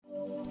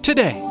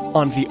Today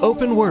on The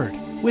Open Word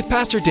with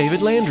Pastor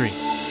David Landry.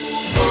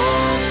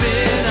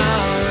 Open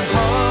our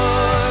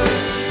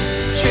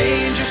hearts,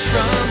 change us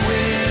from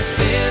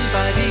within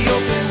by the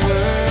open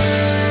word.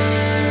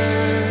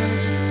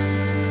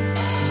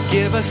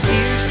 Give us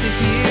ears to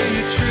hear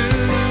your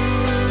truth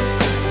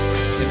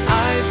and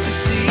eyes to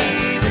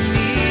see the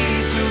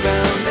needs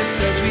around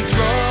us as we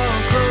draw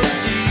close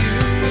to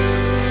you.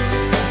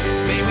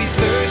 May we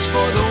thirst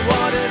for the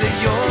water that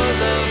your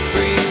love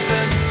brings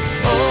us.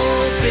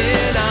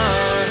 Open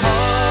our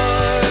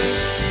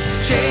hearts,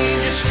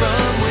 change us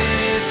from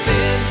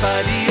within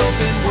by the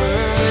open word.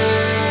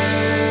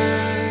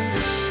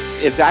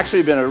 It's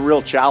actually been a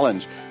real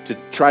challenge to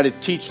try to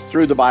teach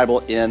through the Bible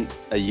in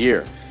a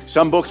year.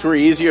 Some books were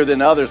easier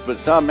than others, but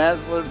some, man,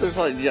 there's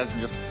like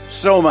just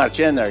so much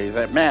in there. You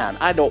think, man,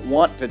 I don't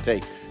want to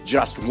take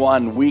just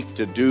 1 week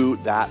to do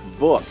that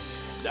book.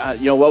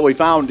 What we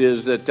found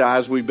is that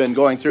as we've been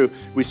going through,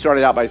 we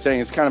started out by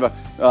saying it's kind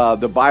of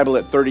the Bible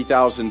at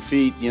 30,000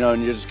 feet,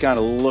 and you're just kind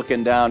of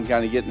looking down,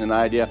 kind of getting an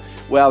idea.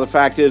 Well, the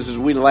fact is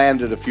we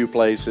landed a few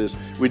places.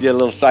 We did a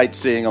little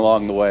sightseeing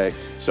along the way.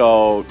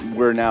 So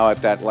we're now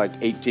at that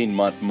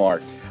 18-month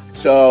mark.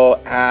 So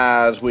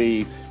as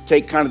we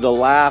take kind of the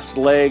last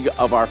leg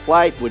of our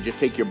flight, would you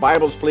take your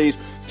Bibles, please?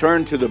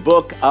 Turn to the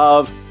book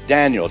of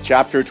Daniel,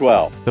 chapter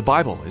 12. The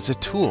Bible is a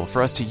tool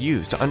for us to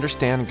use to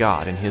understand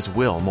God and His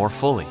will more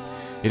fully.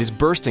 It is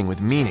bursting with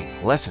meaning,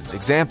 lessons,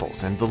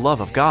 examples, and the love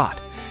of God.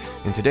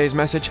 In today's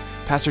message,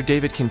 Pastor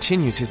David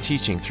continues his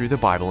teaching through the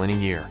Bible in a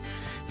year.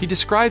 He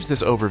describes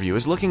this overview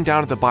as looking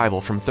down at the Bible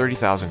from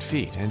 30,000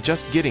 feet and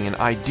just getting an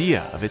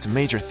idea of its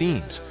major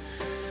themes.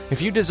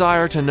 If you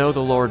desire to know the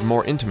Lord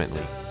more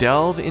intimately,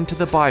 delve into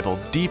the Bible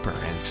deeper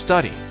and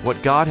study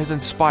what God has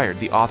inspired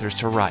the authors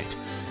to write.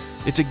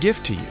 It's a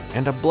gift to you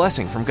and a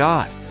blessing from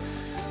God.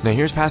 Now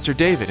here's Pastor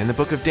David in the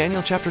book of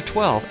Daniel chapter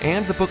 12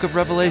 and the book of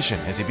Revelation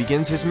as he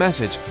begins his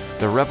message,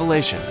 The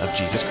Revelation of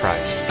Jesus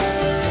Christ. Open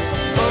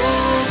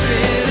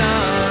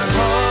our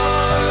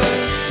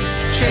hearts,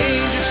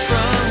 change us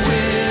from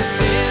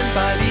within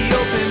by the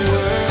open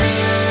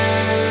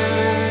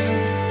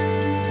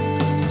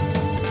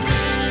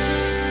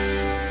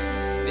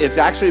word. It's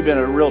actually been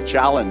a real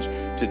challenge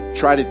to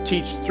try to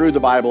teach through the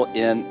Bible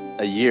in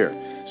a year.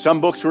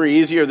 Some books were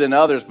easier than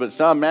others, but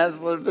some, man,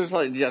 there's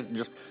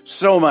just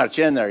so much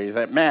in there. You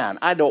think, man,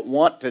 I don't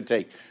want to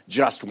take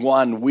just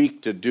 1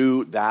 week to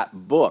do that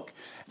book.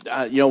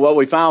 What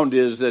we found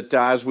is that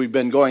as we've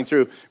been going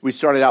through, we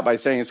started out by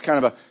saying it's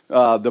kind of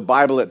the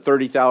Bible at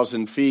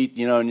 30,000 feet,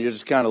 and you're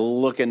just kind of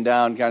looking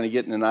down, kind of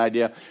getting an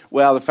idea.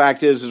 Well, the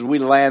fact is we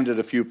landed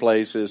a few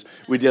places.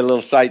 We did a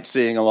little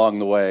sightseeing along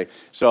the way.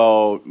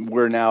 So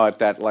we're now at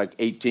that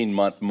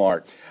 18-month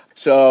mark.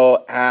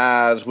 So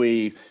as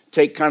we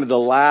take kind of the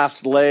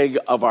last leg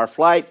of our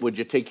flight, would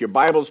you take your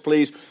Bibles,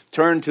 please?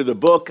 Turn to the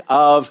book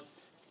of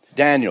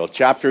Daniel,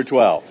 chapter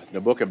 12.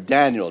 The book of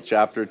Daniel,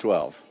 chapter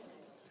 12.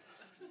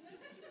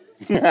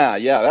 Yeah,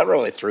 that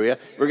really threw you.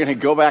 We're going to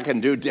go back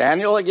and do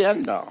Daniel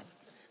again? No.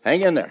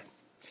 Hang in there.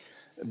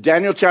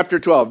 Daniel chapter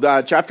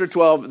 12. Chapter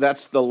 12,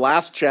 that's the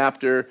last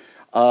chapter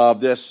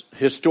of this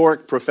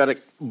historic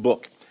prophetic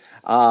book.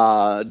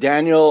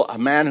 Daniel, a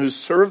man who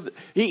served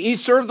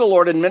the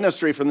Lord in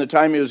ministry from the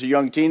time he was a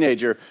young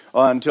teenager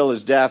until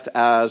his death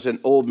as an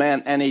old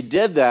man. And he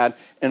did that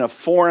in a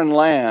foreign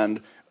land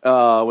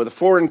with a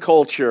foreign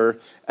culture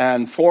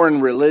and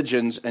foreign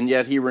religions, and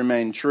yet he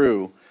remained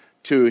true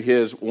to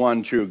his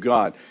one true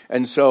God.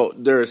 And so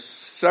there's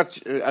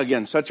such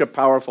a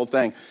powerful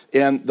thing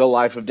in the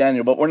life of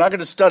Daniel. But we're not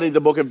going to study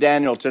the book of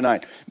Daniel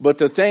tonight. But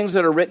the things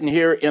that are written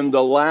here in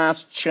the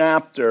last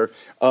chapter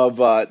of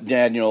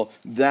Daniel,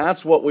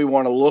 that's what we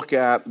want to look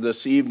at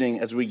this evening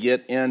as we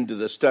get into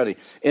the study.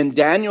 In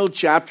Daniel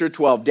chapter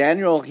 12,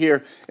 Daniel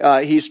here,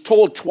 he's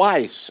told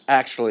twice,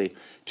 actually,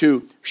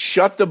 to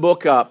shut the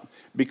book up,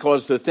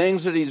 because the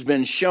things that he's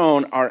been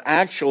shown are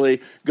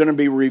actually going to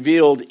be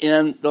revealed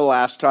in the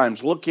last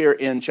times. Look here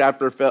in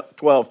chapter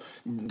 12,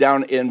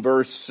 down in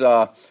verse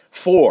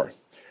 4.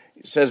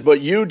 It says, "But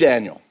you,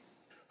 Daniel,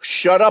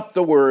 shut up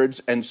the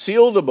words and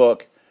seal the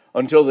book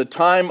until the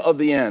time of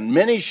the end.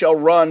 Many shall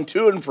run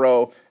to and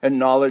fro, and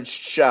knowledge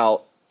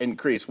shall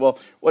increase." Well,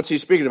 what's he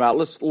speaking about?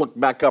 Let's look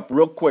back up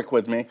real quick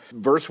with me.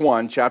 Verse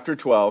 1, chapter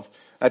 12.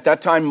 "At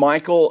that time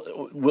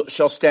Michael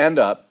shall stand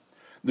up,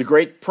 the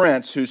great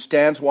prince who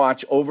stands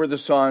watch over the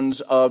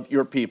sons of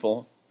your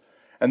people.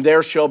 And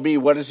there shall be,"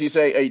 what does he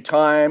say? "A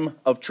time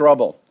of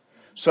trouble,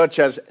 such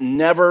as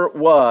never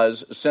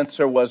was since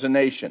there was a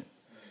nation.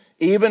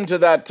 Even to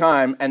that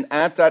time, and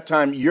at that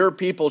time, your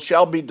people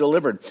shall be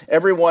delivered.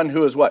 Everyone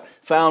who is" what?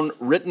 "Found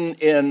written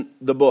in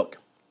the book.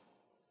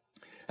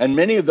 And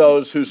many of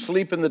those who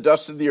sleep in the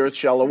dust of the earth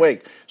shall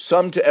awake,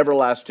 some to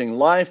everlasting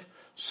life,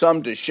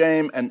 some to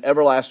shame and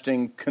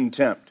everlasting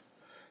contempt.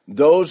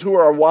 Those who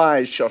are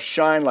wise shall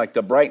shine like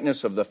the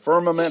brightness of the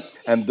firmament,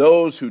 and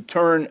those who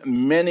turn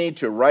many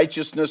to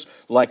righteousness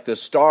like the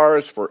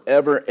stars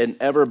forever and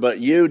ever. But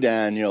you,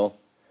 Daniel,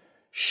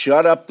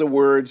 shut up the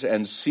words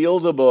and seal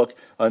the book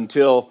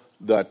until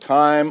the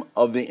time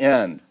of the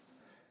end.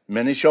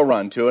 Many shall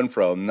run to and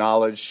fro,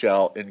 knowledge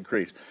shall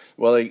increase.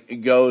 Well,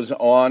 it goes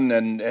on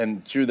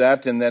and through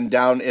that, and then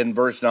down in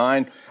verse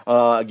 9,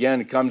 again,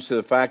 it comes to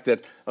the fact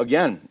that,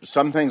 again,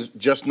 some things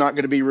just not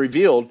going to be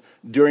revealed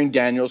during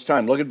Daniel's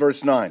time. Look at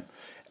verse 9.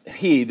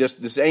 He,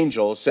 this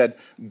angel, said,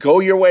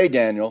 "Go your way,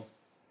 Daniel,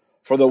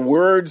 for the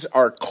words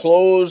are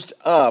closed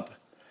up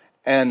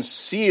and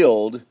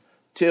sealed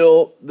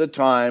till the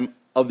time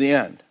of the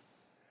end."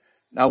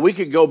 Now, we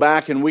could go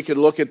back and we could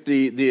look at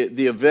the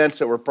events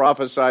that were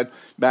prophesied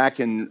back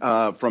in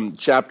from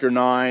chapter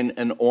 9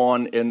 and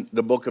on in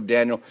the book of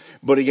Daniel.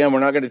 But again, we're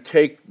not going to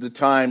take the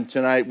time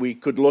tonight. We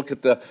could look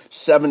at the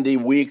 70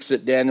 weeks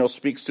that Daniel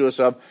speaks to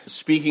us of,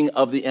 speaking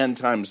of the end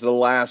times, the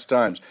last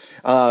times.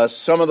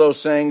 Some of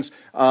those things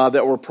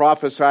that were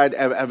prophesied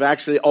have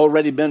actually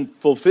already been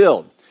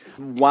fulfilled,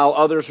 while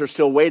others are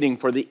still waiting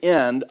for the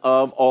end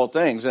of all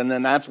things. And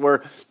then that's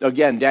where,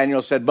 again,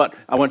 Daniel said, but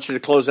I want you to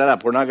close that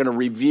up. We're not going to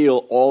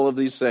reveal all of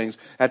these things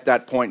at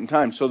that point in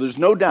time. So there's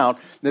no doubt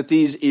that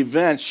these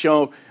events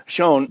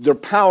shown they're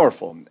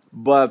powerful.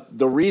 But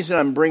the reason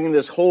I'm bringing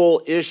this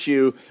whole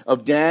issue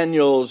of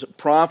Daniel's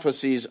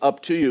prophecies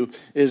up to you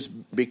is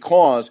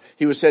because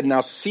he was said,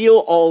 now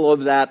seal all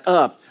of that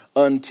up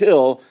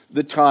until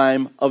the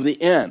time of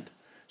the end.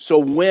 So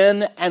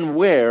when and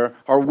where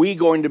are we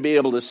going to be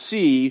able to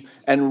see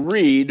and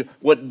read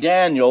what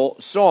Daniel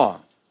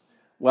saw?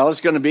 Well,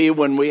 it's going to be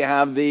when we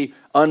have the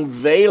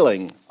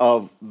unveiling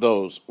of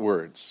those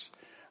words.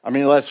 I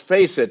mean, let's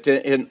face it,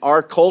 in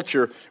our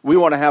culture, we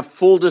want to have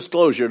full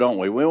disclosure, don't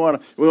we? We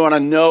want to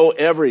know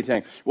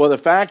everything. Well, the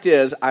fact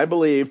is, I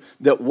believe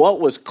that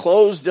what was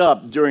closed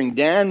up during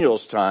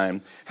Daniel's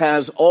time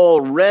has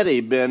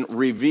already been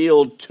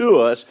revealed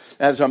to us.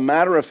 As a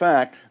matter of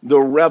fact, the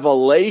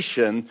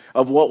revelation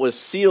of what was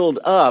sealed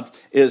up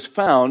is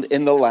found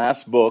in the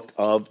last book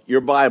of your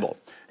Bible,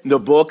 the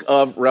book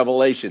of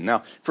Revelation.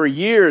 Now, for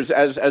years,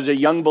 as a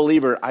young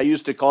believer, I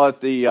used to call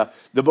it the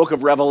book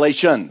of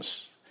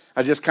Revelations.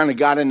 I just kind of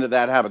got into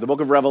that habit, the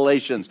book of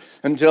Revelations,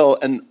 until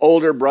an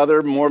older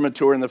brother, more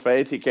mature in the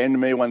faith, he came to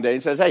me one day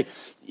and says, hey,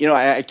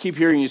 I keep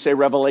hearing you say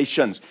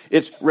Revelations.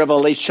 It's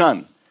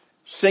revelation,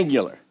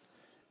 singular,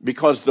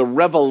 because the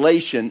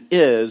revelation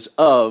is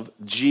of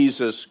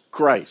Jesus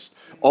Christ.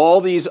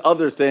 All these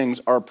other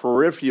things are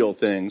peripheral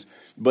things,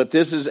 but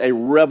this is a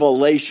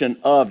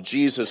revelation of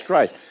Jesus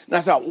Christ. And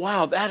I thought,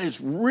 wow, that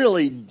is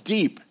really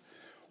deep.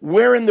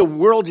 Where in the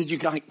world did you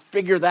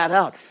figure that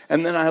out?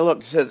 And then I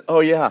looked and said, oh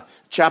yeah,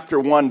 chapter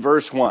 1,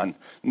 verse 1,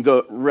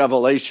 the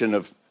revelation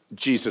of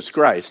Jesus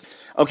Christ.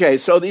 Okay,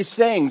 so these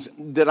things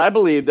that I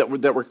believe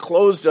that were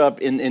closed up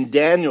in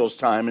Daniel's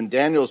time, in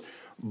Daniel's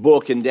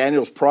book, in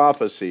Daniel's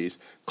prophecies,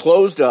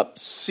 closed up,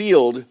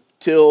 sealed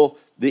till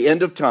the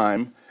end of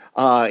time.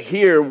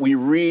 Here we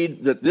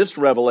read that this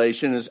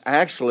revelation is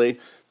actually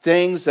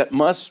things that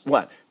must,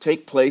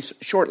 take place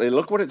shortly.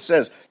 Look what it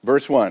says,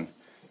 verse 1.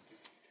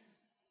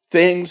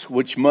 Things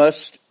which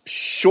must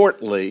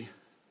shortly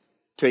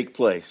take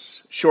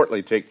place.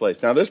 Shortly take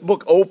place. Now, this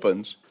book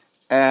opens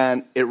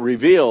and it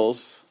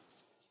reveals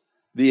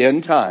the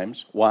end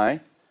times.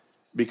 Why?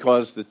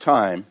 Because the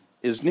time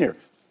is near.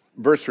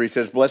 Verse 3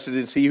 says, blessed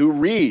is he who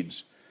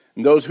reads,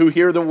 and those who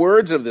hear the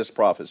words of this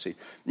prophecy,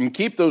 and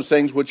keep those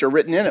things which are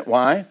written in it.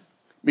 Why?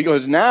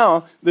 Because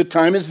now the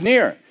time is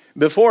near.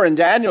 Before, in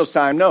Daniel's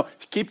time, no,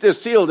 keep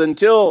this sealed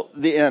until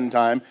the end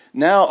time.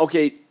 Now,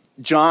 okay,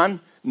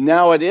 John,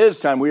 now it is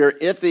time. We are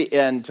at the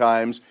end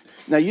times.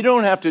 Now, you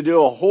don't have to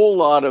do a whole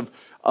lot of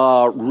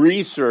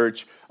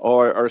research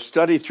or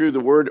study through the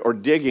word or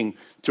digging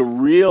to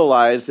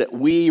realize that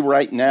we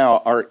right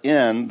now are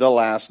in the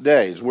last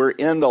days. We're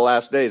in the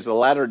last days, the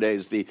latter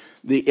days, the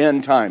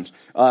end times.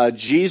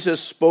 Jesus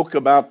spoke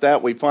about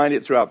that. We find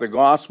it throughout the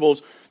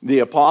Gospels. The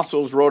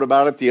apostles wrote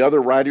about it. The other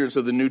writers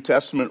of the New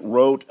Testament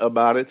wrote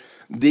about it.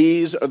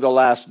 These are the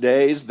last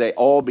days. They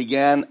all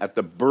began at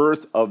the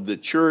birth of the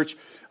church.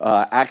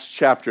 Acts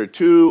chapter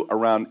 2,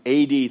 around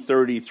AD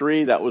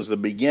 33, that was the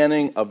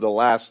beginning of the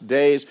last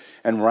days.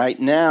 And right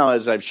now,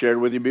 as I've shared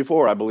with you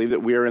before, I believe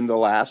that we are in the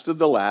last of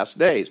the last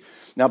days.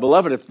 Now,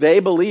 beloved, if they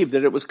believed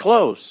that it was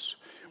close,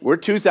 we're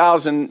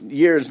 2,000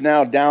 years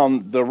now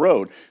down the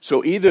road.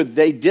 So either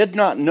they did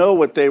not know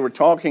what they were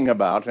talking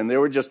about, and they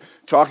were just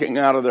talking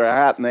out of their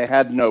hat and they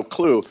had no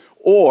clue,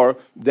 or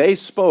they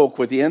spoke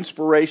with the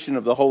inspiration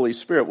of the Holy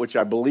Spirit, which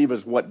I believe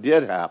is what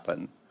did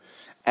happen.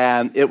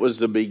 And it was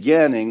the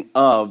beginning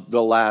of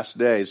the last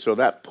days. So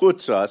that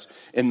puts us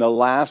in the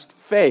last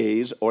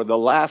phase or the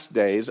last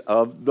days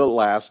of the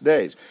last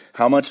days.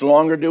 How much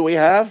longer do we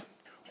have?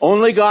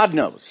 Only God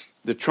knows.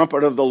 The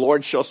trumpet of the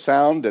Lord shall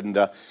sound, and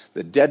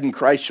the dead in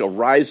Christ shall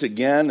rise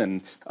again.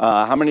 And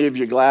how many of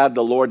you are glad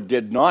the Lord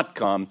did not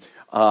come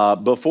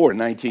before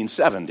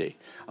 1970?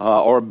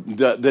 Or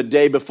the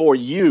day before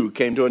you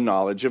came to a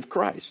knowledge of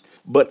Christ.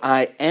 But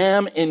I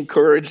am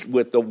encouraged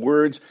with the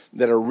words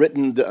that are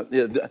written,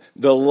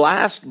 the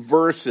last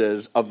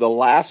verses of the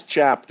last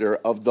chapter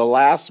of the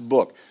last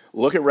book.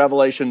 Look at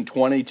Revelation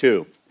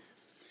 22.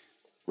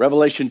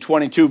 Revelation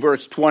 22,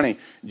 verse 20.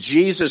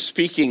 Jesus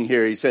speaking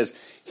here, he says,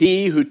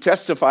 He who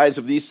testifies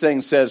of these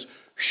things says,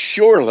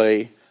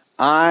 surely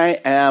I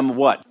am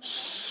what?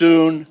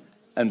 Soon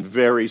and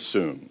very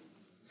soon.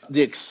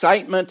 The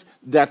excitement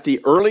that the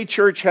early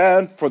church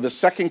had for the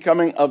second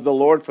coming of the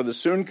Lord, for the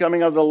soon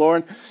coming of the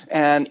Lord,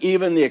 and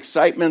even the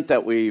excitement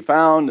that we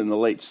found in the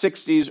late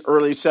 60s,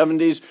 early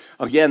 70s,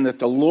 again, that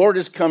the Lord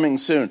is coming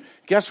soon.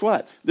 Guess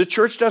what? The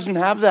church doesn't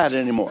have that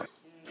anymore.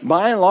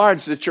 By and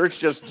large, the church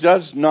just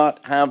does not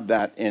have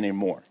that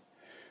anymore.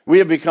 We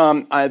have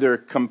become either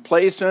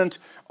complacent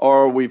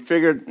or we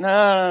figured, no,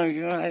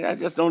 I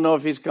just don't know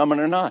if he's coming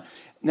or not.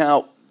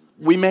 Now,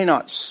 we may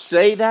not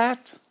say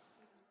that.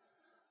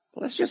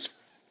 Let's just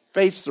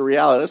face the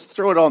reality. Let's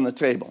throw it on the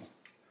table.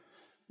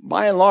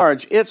 By and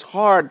large, it's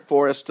hard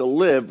for us to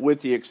live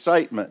with the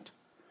excitement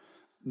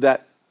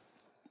that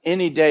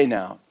any day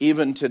now,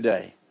 even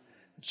today,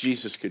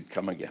 Jesus could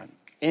come again.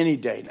 Any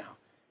day now,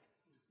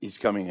 he's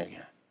coming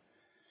again.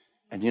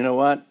 And you know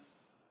what?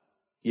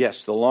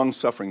 Yes, the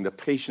long-suffering, the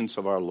patience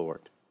of our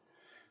Lord.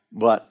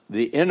 But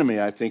the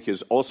enemy, I think,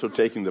 is also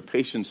taking the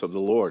patience of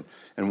the Lord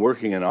and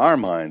working in our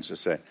minds to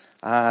say,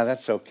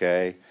 that's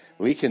okay.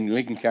 We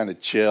can kind of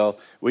chill.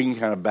 We can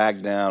kind of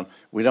back down.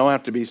 We don't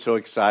have to be so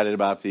excited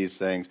about these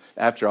things.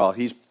 After all,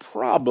 he's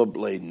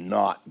probably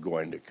not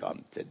going to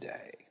come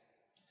today.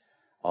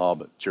 Oh,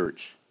 but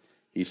church,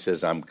 he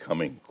says, I'm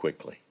coming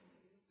quickly.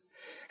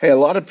 Hey, a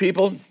lot of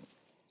people,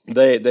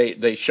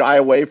 they shy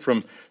away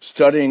from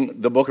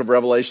studying the book of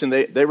Revelation.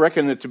 They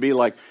reckon it to be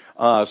like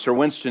Sir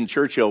Winston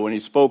Churchill when he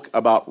spoke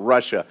about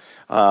Russia.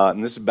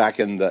 And this is back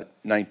in the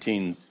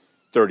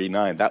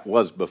 1939. That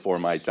was before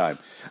my time.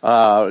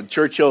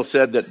 Churchill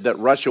said that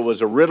Russia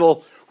was a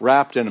riddle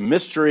wrapped in a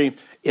mystery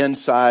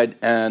inside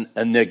an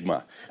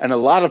enigma. And a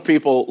lot of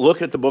people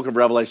look at the book of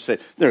Revelation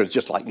and say, there's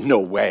just like no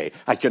way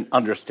I can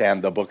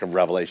understand the book of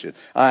Revelation.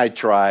 I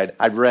tried.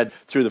 I read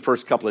through the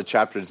first couple of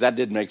chapters. That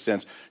didn't make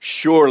sense.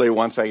 Surely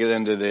once I get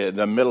into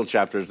the middle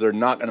chapters, they're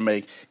not going to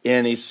make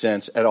any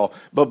sense at all.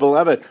 But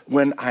beloved,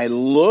 when I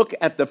look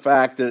at the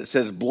fact that it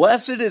says,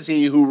 blessed is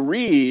he who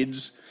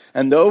reads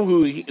and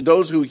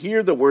those who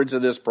hear the words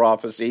of this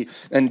prophecy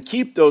and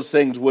keep those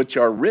things which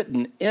are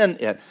written in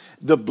it.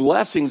 The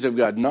blessings of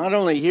God, not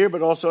only here,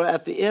 but also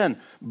at the end.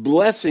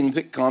 Blessings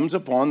that comes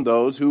upon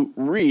those who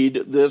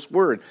read this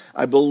word.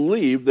 I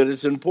believe that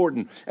it's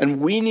important.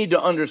 And we need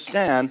to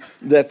understand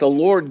that the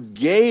Lord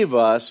gave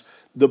us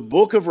the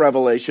book of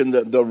Revelation,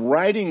 the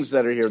writings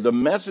that are here, the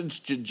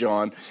message to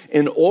John,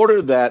 in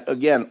order that,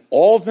 again,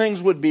 all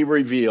things would be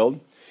revealed,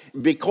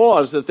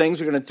 because the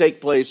things are going to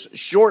take place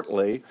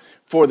shortly,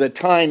 for the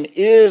time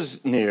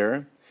is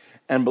near,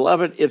 and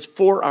beloved, it's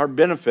for our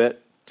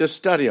benefit to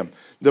study them.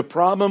 The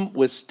problem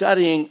with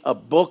studying a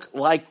book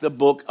like the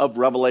book of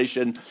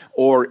Revelation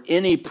or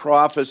any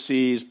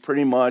prophecies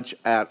pretty much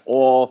at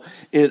all,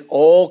 it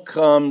all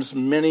comes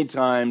many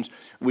times.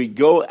 We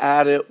go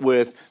at it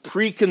with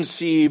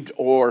preconceived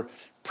or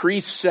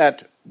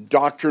preset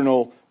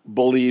doctrinal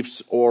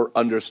beliefs or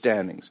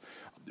understandings.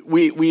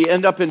 We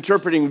end up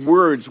interpreting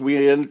words.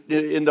 We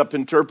end up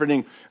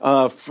interpreting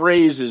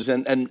phrases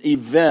and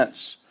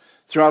events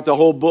throughout the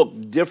whole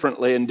book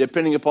differently, and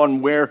depending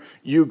upon where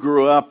you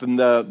grew up and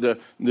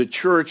the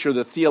church or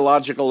the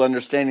theological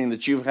understanding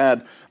that you've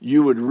had,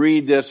 you would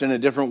read this in a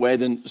different way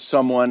than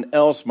someone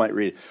else might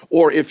read it.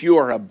 Or if you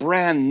are a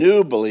brand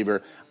new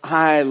believer,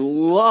 I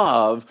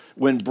love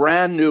when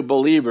brand new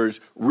believers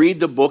read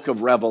the book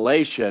of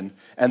Revelation,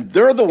 and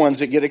they're the ones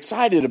that get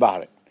excited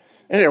about it.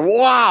 And they're,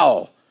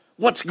 wow!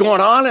 What's going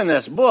on in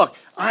this book?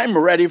 I'm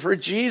ready for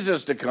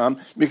Jesus to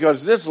come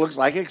because this looks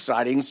like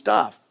exciting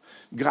stuff.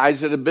 Guys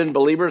that have been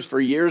believers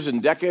for years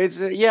and decades,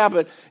 yeah,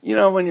 but,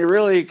 when you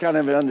really kind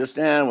of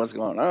understand what's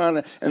going on,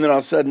 and then all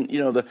of a sudden,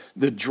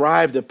 the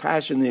drive, the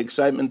passion, the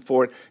excitement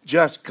for it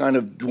just kind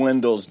of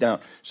dwindles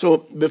down. So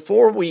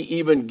before we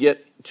even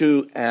get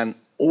to an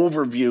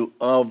overview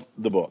of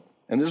the book,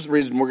 and this is the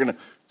reason we're going to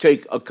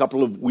take a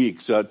couple of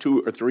weeks,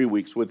 2 or 3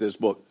 weeks with this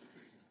book,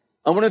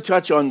 I want to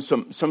touch on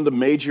some of the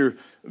major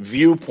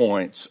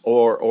viewpoints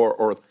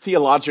or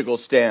theological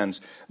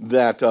stands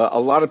that a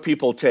lot of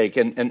people take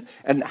and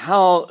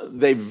how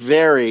they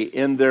vary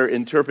in their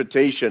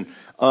interpretation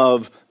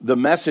of the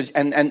message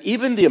and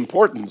even the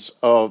importance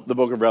of the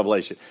book of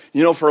Revelation.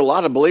 For a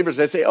lot of believers,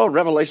 they say,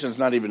 Revelation is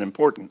not even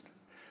important.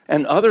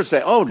 And others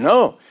say,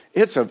 no,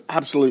 it's of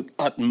absolute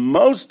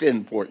utmost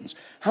importance.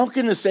 How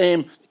can the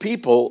same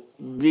people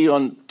be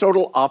on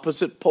total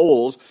opposite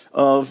poles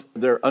of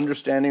their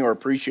understanding or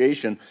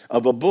appreciation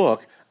of a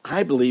book,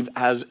 I believe,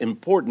 as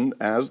important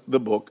as the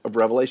book of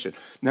Revelation?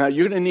 Now,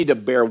 you're going to need to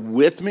bear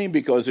with me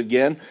because,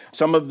 again,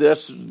 some of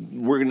this,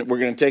 we're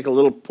going to take a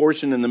little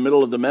portion in the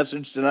middle of the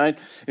message tonight.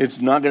 It's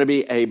not going to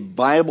be a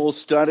Bible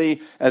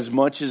study as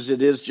much as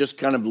it is just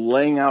kind of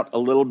laying out a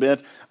little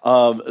bit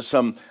of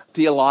some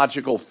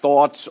theological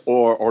thoughts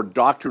or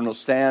doctrinal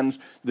stands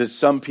that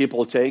some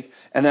people take.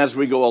 And as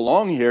we go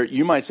along here,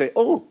 you might say,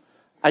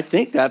 I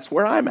think that's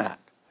where I'm at.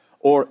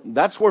 Or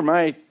that's where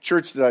my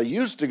church that I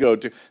used to go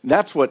to,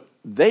 that's what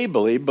they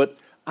believe, but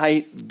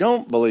I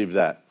don't believe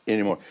that.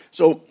 anymore.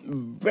 So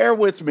bear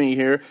with me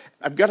here.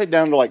 I've got it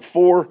down to like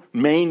 4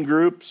 main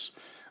groups,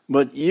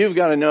 but you've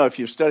got to know, if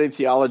you've studied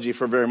theology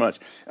for very much,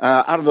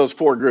 out of those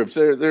 4 groups,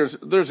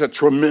 there's a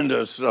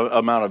tremendous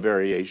amount of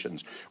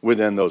variations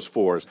within those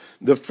 4s.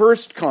 The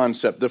first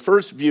concept, the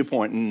first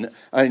viewpoint, and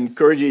I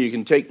encourage you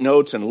can take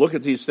notes and look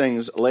at these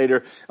things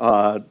later,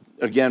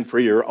 again, for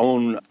your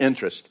own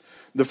interest.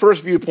 The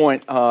first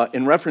viewpoint,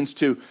 in reference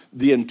to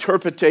the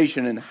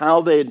interpretation and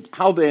how they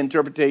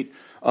interpret the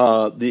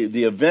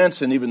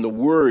events and even the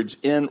words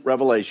in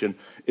Revelation,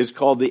 is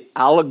called the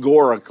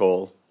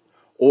allegorical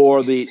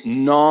or the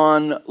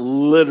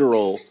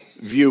non-literal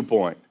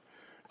viewpoint.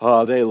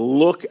 They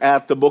look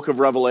at the book of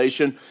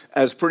Revelation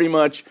as pretty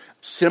much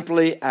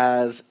simply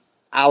as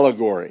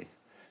allegory.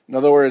 In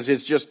other words,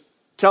 it's just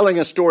telling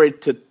a story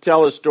to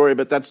tell a story,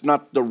 but that's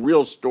not the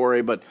real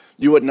story, but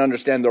you wouldn't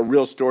understand the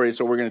real story,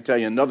 so we're going to tell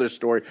you another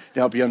story to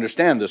help you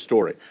understand the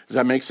story. Does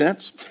that make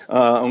sense?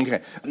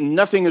 Okay.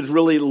 Nothing is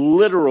really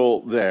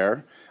literal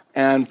there,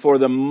 and for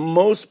the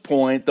most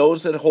part,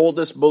 those that hold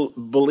this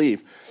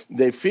belief,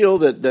 they feel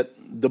that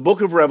the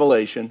book of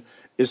Revelation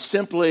is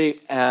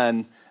simply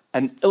an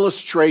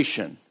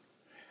illustration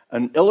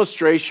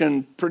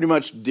pretty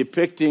much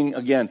depicting,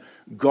 again,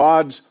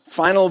 God's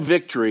final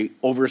victory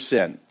over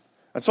sin.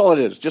 That's all it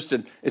is.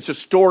 It's a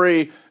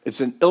story.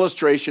 It's an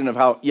illustration of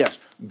how, yes,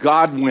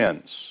 God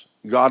wins.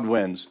 God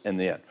wins in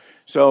the end.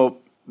 So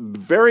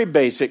very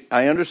basic.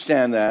 I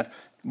understand that,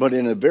 but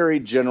in a very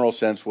general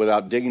sense,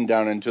 without digging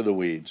down into the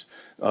weeds.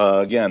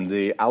 Again,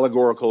 the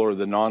allegorical or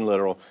the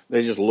non-literal,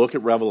 they just look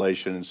at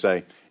Revelation and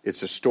say,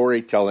 it's a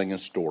story telling a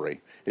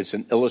story. It's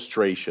an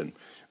illustration.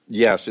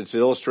 Yes, it's an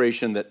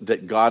illustration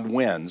that God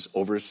wins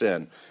over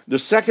sin. The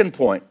second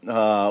point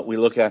we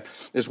look at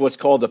is what's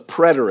called the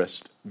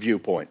preterist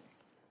viewpoint.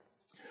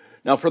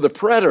 Now, for the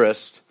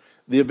preterist,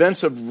 the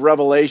events of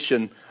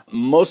Revelation,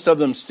 most of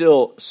them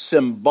still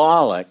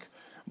symbolic,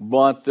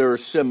 but they're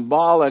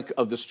symbolic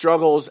of the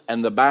struggles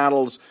and the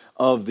battles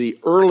of the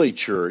early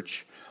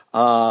church.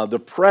 The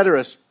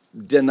preterist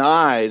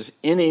denies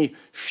any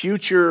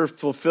future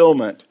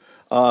fulfillment,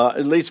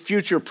 at least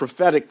future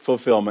prophetic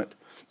fulfillment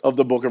of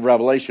the book of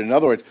Revelation. In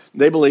other words,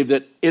 they believe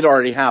that it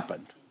already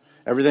happened.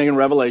 Everything in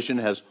Revelation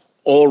has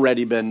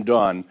already been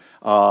done.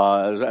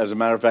 As a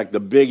matter of fact, the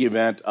big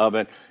event of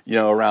it,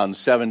 around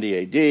 70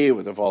 A.D.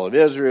 with the fall of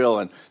Israel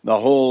and the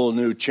whole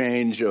new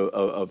change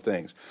of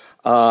things.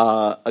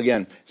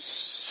 Again,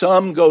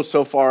 some go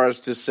so far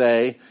as to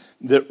say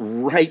that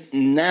right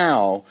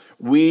now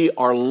we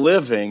are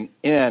living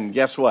in,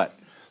 guess what?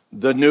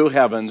 The new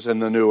heavens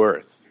and the new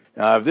earth.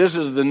 Now, if this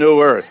is the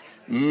new earth,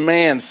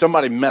 man,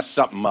 somebody messed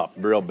something up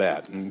real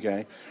bad,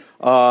 okay?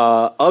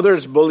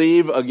 Others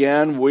believe,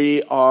 again,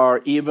 we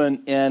are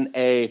even in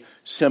a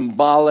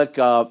symbolic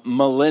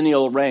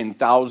millennial reign,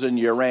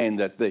 1,000-year reign,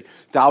 that the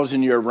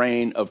 1,000-year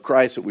reign of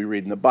Christ that we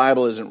read in the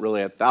Bible isn't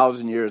really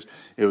 1,000 years.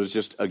 It was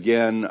just,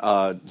 again,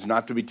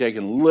 not to be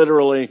taken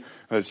literally.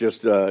 It's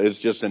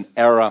just an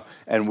era,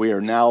 and we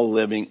are now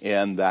living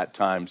in that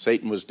time.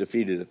 Satan was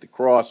defeated at the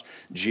cross.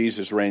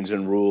 Jesus reigns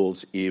and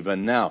rules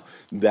even now.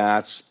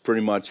 That's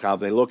pretty much how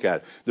they look at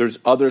it. There's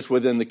others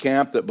within the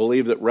camp that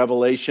believe that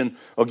Revelation,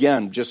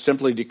 again, just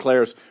simply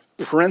declares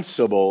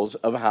principles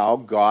of how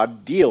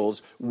God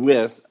deals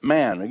with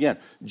man. Again,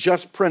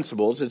 just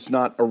principles. It's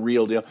not a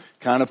real deal.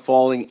 Kind of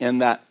falling in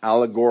that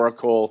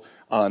allegorical,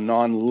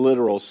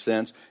 non-literal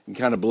sense and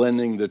kind of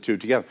blending the two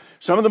together.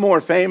 Some of the more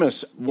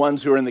famous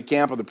ones who are in the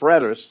camp of the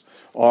preterists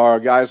are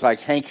guys like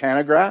Hank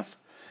Hanegraaff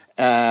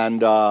and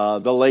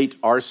the late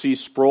R.C.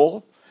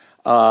 Sproul,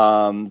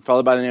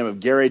 fellow by the name of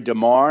Gary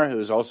DeMar, who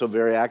is also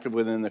very active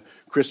within the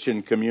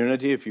Christian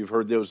community, if you've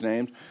heard those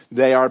names.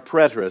 They are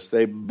preterists.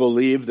 They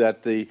believe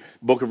that the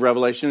book of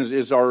Revelation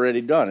is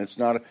already done. It's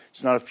not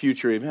a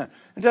future event.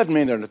 It doesn't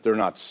mean that they're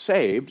not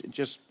saved. It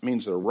just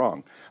means they're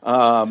wrong.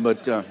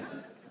 But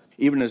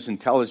even as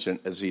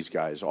intelligent as these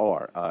guys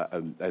are,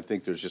 I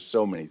think there's just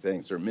so many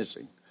things they're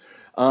missing.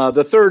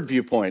 The third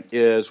viewpoint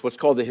is what's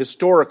called the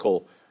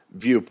historical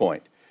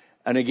viewpoint.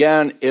 And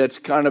again, it's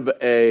kind of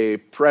a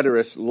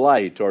preterist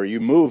light, or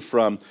you move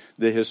from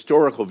the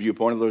historical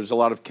viewpoint. There's a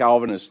lot of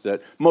Calvinists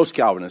most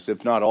Calvinists,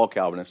 if not all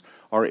Calvinists,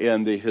 are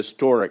in the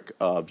historic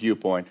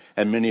viewpoint,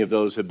 and many of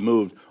those have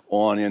moved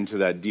on into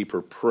that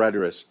deeper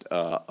preterist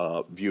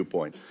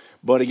viewpoint.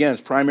 But again,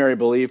 it's primary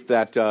belief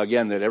that,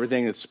 that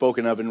everything that's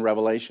spoken of in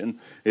Revelation,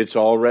 it's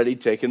already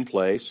taken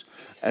place.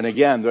 And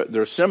again,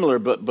 they're similar,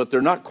 but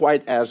they're not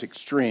quite as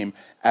extreme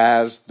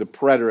as the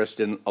preterist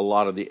in a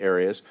lot of the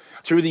areas.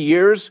 Through the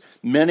years,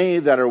 many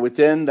that are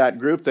within that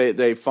group,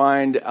 they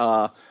find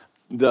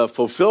the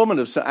fulfillment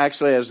of,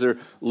 actually, as they're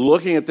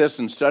looking at this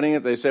and studying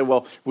it, they say,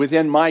 well,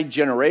 within my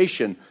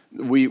generation,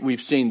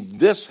 we've seen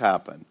this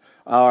happen.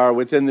 Or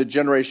within the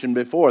generation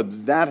before,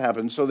 that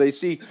happened. So they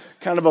see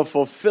kind of a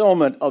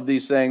fulfillment of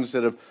these things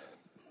that have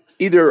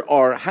either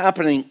are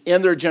happening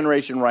in their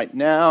generation right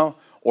now,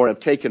 or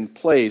have taken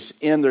place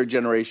in their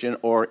generation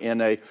or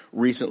in a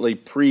recently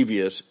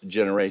previous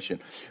generation.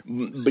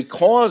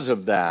 Because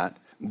of that,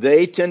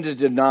 they tend to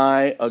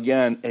deny,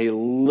 again, a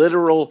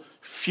literal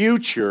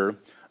future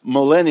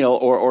millennial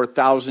or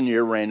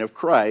 1,000-year reign of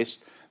Christ.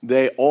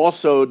 They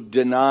also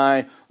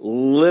deny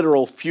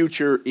literal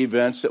future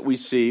events that we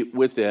see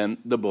within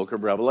the book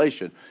of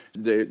Revelation.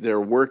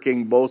 They're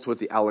working both with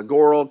the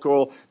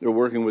allegorical, they're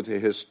working with the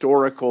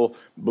historical,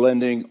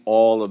 blending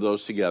all of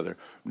those together.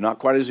 Not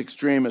quite as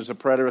extreme as the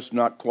preterists,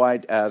 not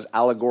quite as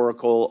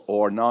allegorical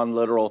or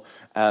non-literal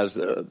as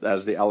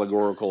the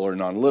allegorical or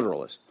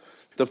non-literalist.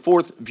 The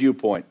fourth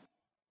viewpoint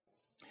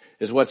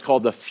is what's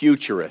called the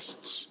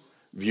futurists'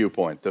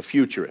 viewpoint, the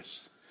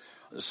futurists.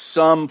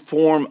 Some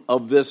form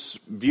of this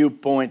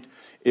viewpoint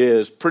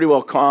is pretty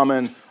well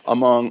common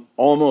among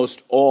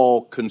almost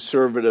all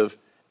conservative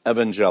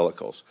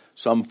evangelicals,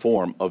 some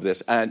form of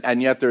this.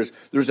 And yet there's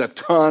a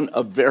ton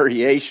of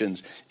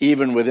variations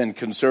even within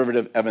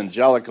conservative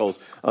evangelicals,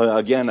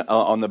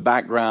 on the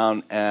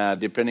background,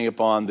 depending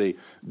upon the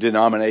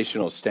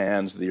denominational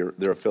stands, their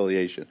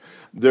affiliation.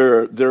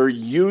 They're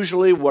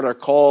usually what are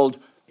called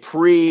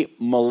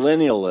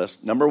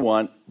pre-millennialist. Number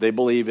one, they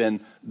believe in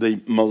the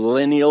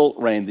millennial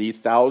reign, the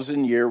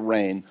 1,000-year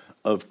reign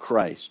of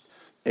Christ.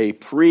 A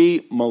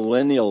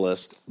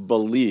pre-millennialist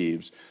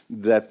believes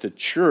that the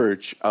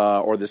church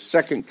or the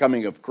second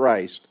coming of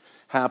Christ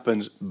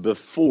happens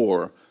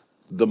before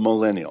the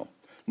millennial.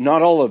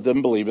 Not all of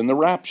them believe in the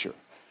rapture.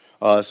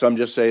 Some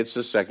just say it's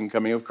the second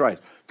coming of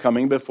Christ,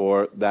 coming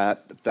before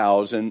that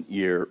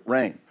 1,000-year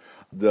reign.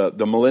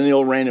 The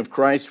millennial reign of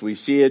Christ, we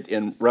see it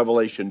in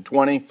Revelation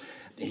 20.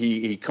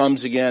 He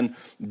comes again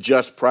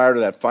just prior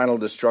to that final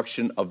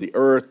destruction of the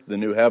earth, the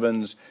new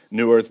heavens,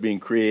 new earth being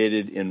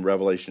created in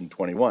Revelation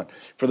 21.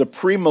 For the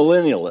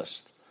premillennialist,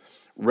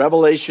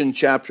 Revelation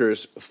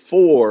chapters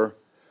 4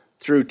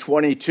 through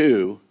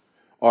 22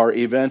 are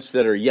events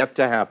that are yet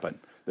to happen.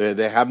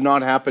 They have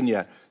not happened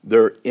yet.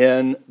 They're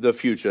in the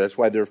future. That's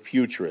why they're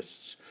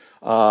futurists.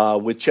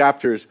 With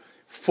chapters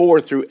 4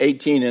 through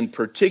 18 in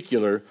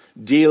particular,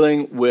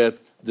 dealing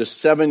with the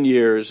 7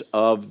 years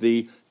of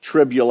the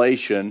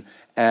tribulation,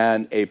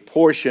 and a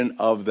portion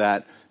of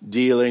that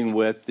dealing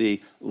with the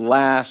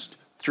last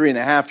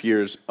 3.5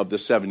 years of the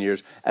 7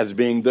 years as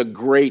being the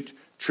Great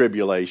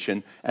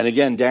Tribulation. And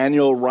again,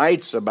 Daniel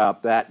writes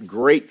about that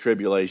Great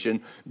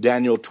Tribulation,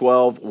 Daniel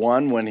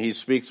 12:1, when he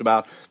speaks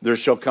about there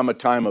shall come a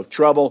time of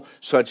trouble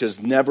such as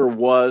never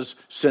was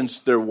since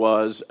there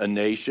was a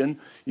nation.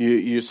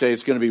 You say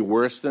it's going to be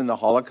worse than the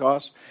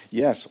Holocaust?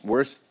 Yes,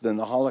 worse than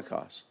the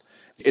Holocaust.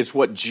 It's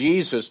what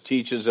Jesus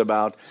teaches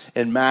about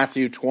in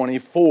Matthew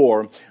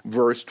 24,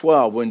 verse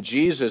 12, when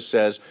Jesus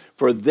says,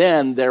 "For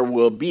then there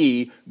will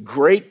be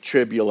great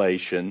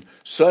tribulation,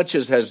 such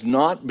as has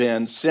not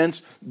been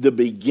since the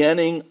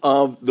beginning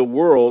of the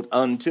world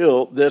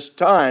until this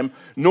time,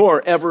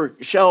 nor ever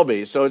shall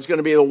be." So it's going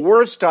to be the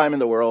worst time in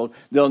the world.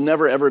 There'll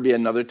never, ever be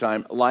another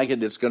time like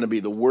it. It's going to be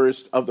the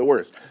worst of the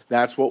worst.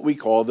 That's what we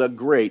call the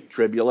Great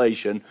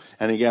Tribulation.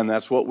 And again,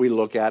 that's what we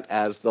look at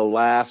as the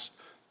last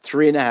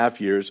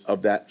 3.5 years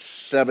of that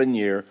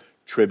 7-year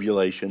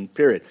tribulation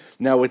period.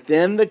 Now,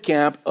 within the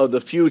camp of the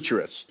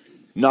futurists,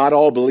 not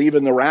all believe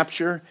in the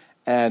rapture,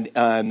 and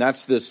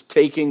that's this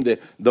taking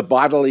the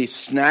bodily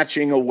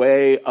snatching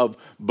away of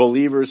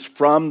believers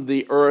from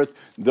the earth.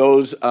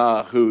 Those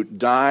who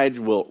died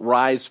will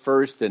rise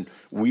first, and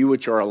we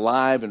which are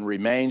alive and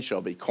remain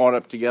shall be caught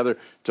up together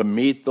to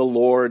meet the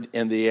Lord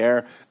in the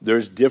air.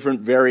 There's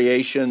different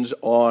variations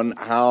on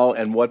how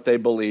and what they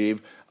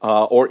believe,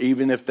 or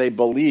even if they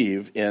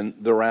believe in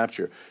the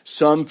rapture.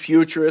 Some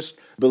futurists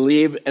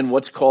believe in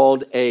what's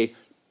called a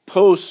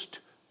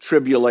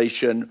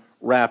post-tribulation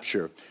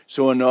rapture.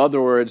 So in other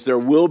words, there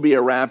will be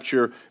a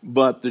rapture,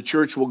 but the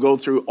church will go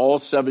through all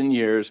 7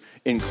 years,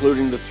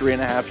 including the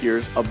 3.5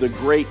 years of the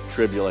Great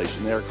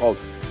Tribulation. They're called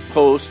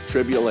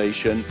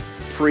post-tribulation,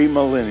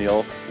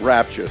 premillennial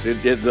raptures.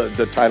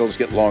 The titles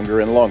get longer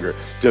and longer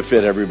to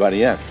fit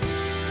everybody in.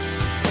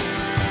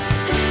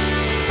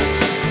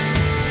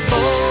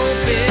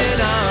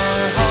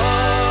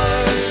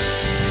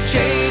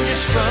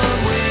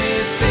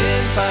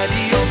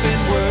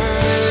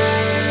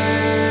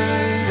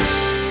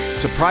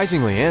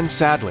 Surprisingly and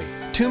sadly,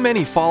 too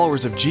many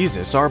followers of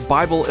Jesus are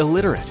Bible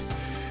illiterate.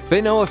 They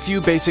know a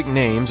few basic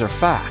names or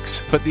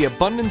facts, but the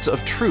abundance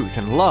of truth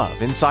and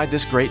love inside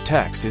this great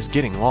text is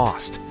getting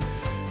lost.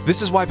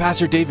 This is why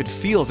Pastor David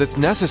feels it's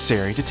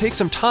necessary to take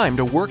some time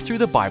to work through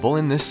the Bible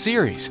in this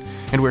series,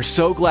 and we're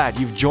so glad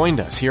you've joined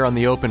us here on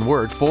the Open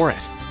Word for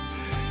it.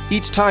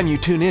 Each time you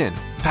tune in,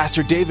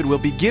 Pastor David will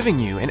be giving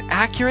you an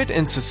accurate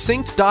and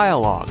succinct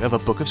dialogue of a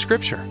book of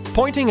Scripture,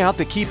 pointing out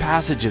the key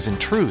passages and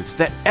truths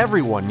that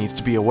everyone needs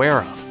to be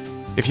aware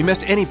of. If you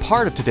missed any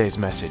part of today's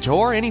message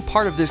or any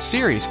part of this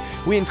series,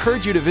 we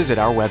encourage you to visit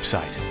our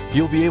website.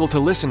 You'll be able to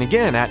listen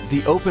again at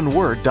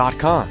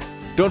theopenword.com.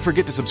 Don't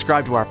forget to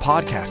subscribe to our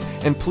podcast,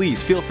 and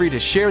please feel free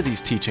to share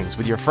these teachings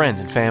with your friends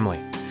and family.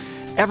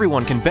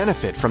 Everyone can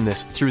benefit from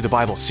this Through the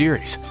Bible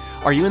series.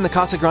 Are you in the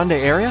Casa Grande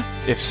area?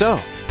 If so,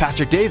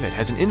 Pastor David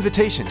has an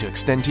invitation to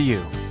extend to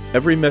you.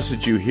 Every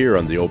message you hear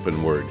on the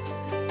Open Word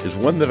is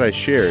one that I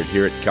shared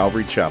here at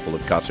Calvary Chapel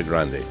of Casa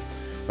Grande,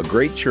 a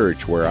great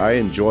church where I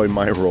enjoy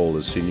my role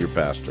as senior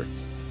pastor.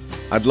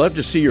 I'd love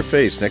to see your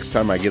face next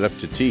time I get up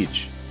to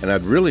teach, and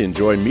I'd really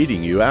enjoy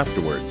meeting you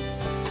afterward.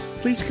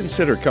 Please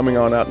consider coming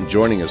on out and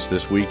joining us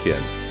this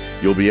weekend.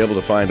 You'll be able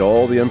to find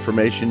all the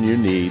information you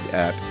need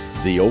at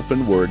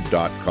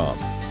theopenword.com.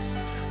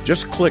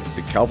 Just click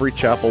the Calvary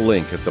Chapel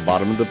link at the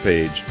bottom of the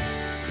page.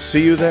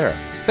 See you there.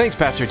 Thanks,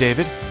 Pastor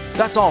David.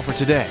 That's all for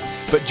today.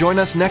 But join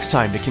us next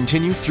time to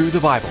continue through the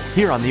Bible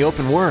here on The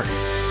Open Word.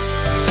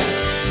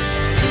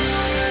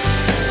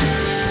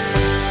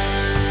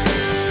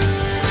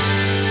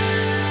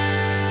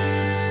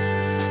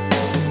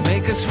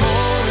 Make us more